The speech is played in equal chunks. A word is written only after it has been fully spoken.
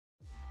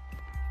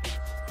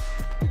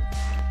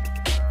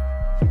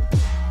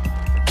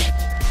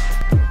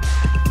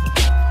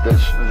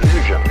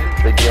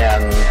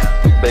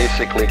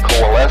basically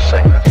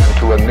coalescing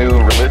into a new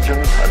religion,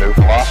 a new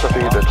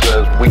philosophy that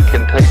says we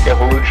can take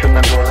evolution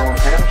into our own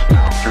hands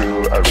now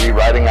through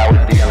rewriting our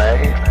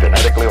DNA,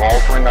 genetically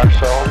altering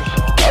ourselves,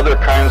 other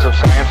kinds of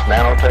science,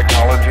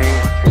 nanotechnology,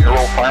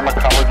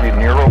 neuropharmacology,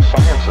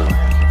 neurosciences,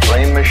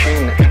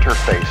 brain-machine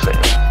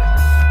interfacing.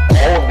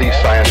 All of these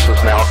sciences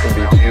now can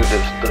be viewed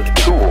as the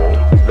tool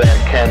that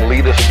can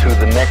lead us to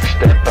the next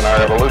step in our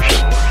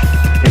evolution.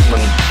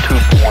 Human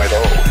 2.0,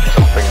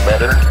 something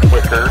better,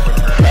 quicker,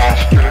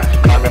 faster,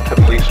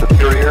 cognitively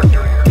superior,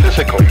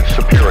 physically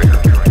superior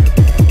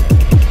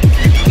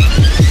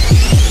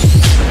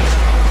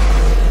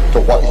to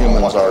what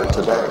humans are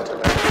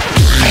today.